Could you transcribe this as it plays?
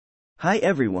Hi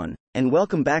everyone, and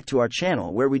welcome back to our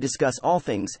channel where we discuss all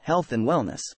things health and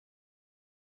wellness.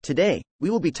 Today,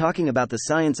 we will be talking about the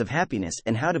science of happiness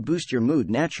and how to boost your mood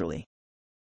naturally.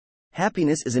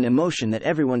 Happiness is an emotion that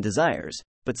everyone desires,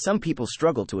 but some people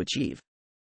struggle to achieve.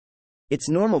 It's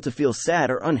normal to feel sad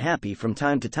or unhappy from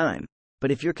time to time, but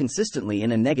if you're consistently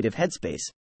in a negative headspace,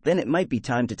 then it might be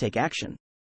time to take action.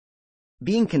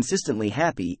 Being consistently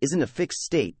happy isn't a fixed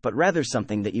state but rather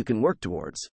something that you can work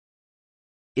towards.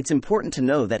 It's important to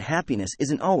know that happiness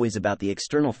isn't always about the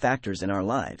external factors in our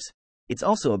lives. It's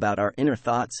also about our inner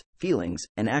thoughts, feelings,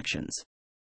 and actions.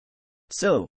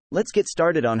 So, let's get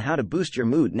started on how to boost your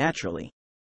mood naturally.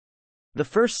 The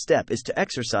first step is to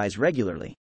exercise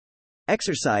regularly.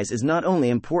 Exercise is not only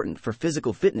important for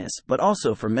physical fitness but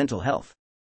also for mental health.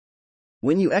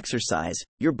 When you exercise,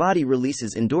 your body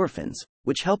releases endorphins,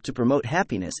 which help to promote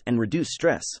happiness and reduce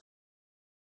stress.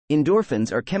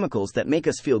 Endorphins are chemicals that make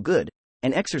us feel good,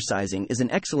 and exercising is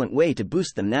an excellent way to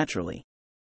boost them naturally.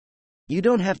 You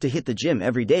don't have to hit the gym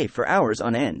every day for hours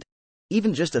on end.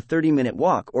 Even just a 30-minute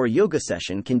walk or yoga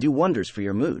session can do wonders for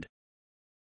your mood.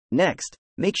 Next,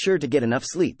 make sure to get enough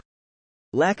sleep.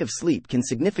 Lack of sleep can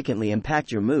significantly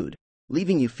impact your mood,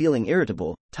 leaving you feeling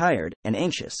irritable, tired, and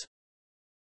anxious.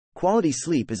 Quality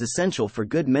sleep is essential for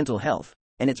good mental health,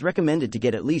 and it's recommended to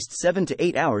get at least 7 to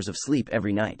 8 hours of sleep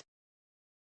every night.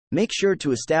 Make sure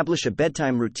to establish a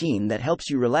bedtime routine that helps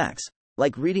you relax,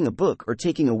 like reading a book or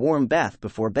taking a warm bath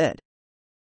before bed.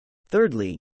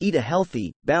 Thirdly, eat a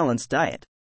healthy, balanced diet.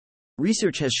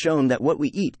 Research has shown that what we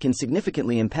eat can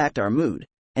significantly impact our mood,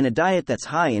 and a diet that's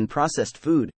high in processed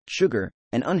food, sugar,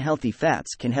 and unhealthy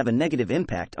fats can have a negative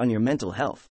impact on your mental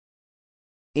health.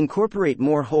 Incorporate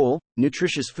more whole,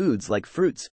 nutritious foods like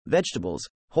fruits, vegetables,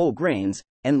 whole grains,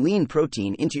 and lean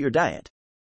protein into your diet.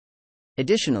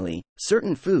 Additionally,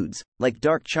 certain foods, like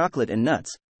dark chocolate and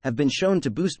nuts, have been shown to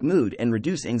boost mood and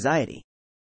reduce anxiety.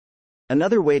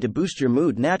 Another way to boost your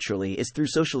mood naturally is through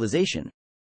socialization.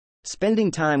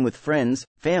 Spending time with friends,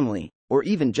 family, or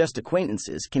even just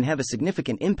acquaintances can have a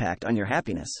significant impact on your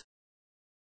happiness.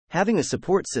 Having a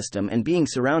support system and being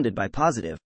surrounded by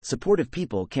positive, supportive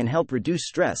people can help reduce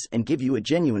stress and give you a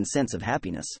genuine sense of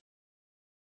happiness.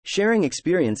 Sharing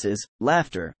experiences,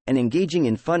 laughter, and engaging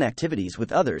in fun activities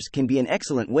with others can be an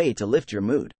excellent way to lift your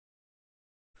mood.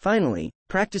 Finally,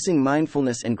 practicing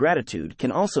mindfulness and gratitude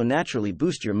can also naturally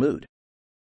boost your mood.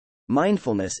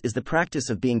 Mindfulness is the practice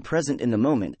of being present in the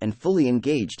moment and fully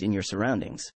engaged in your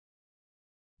surroundings.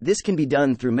 This can be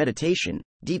done through meditation,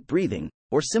 deep breathing,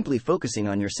 or simply focusing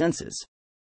on your senses.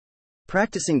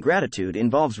 Practicing gratitude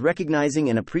involves recognizing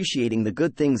and appreciating the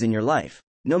good things in your life,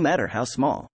 no matter how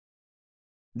small.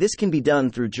 This can be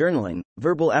done through journaling,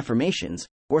 verbal affirmations,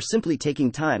 or simply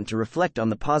taking time to reflect on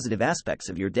the positive aspects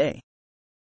of your day.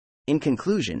 In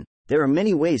conclusion, there are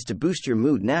many ways to boost your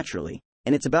mood naturally,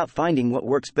 and it's about finding what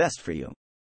works best for you.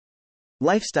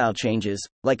 Lifestyle changes,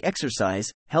 like exercise,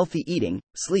 healthy eating,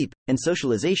 sleep, and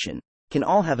socialization, can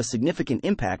all have a significant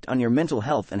impact on your mental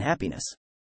health and happiness.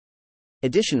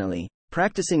 Additionally,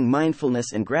 practicing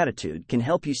mindfulness and gratitude can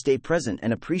help you stay present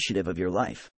and appreciative of your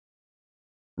life.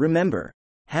 Remember,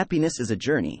 happiness is a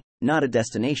journey, not a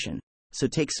destination, so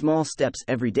take small steps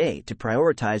every day to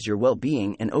prioritize your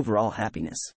well-being and overall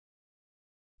happiness.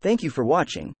 Thank you for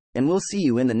watching, and we'll see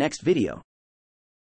you in the next video.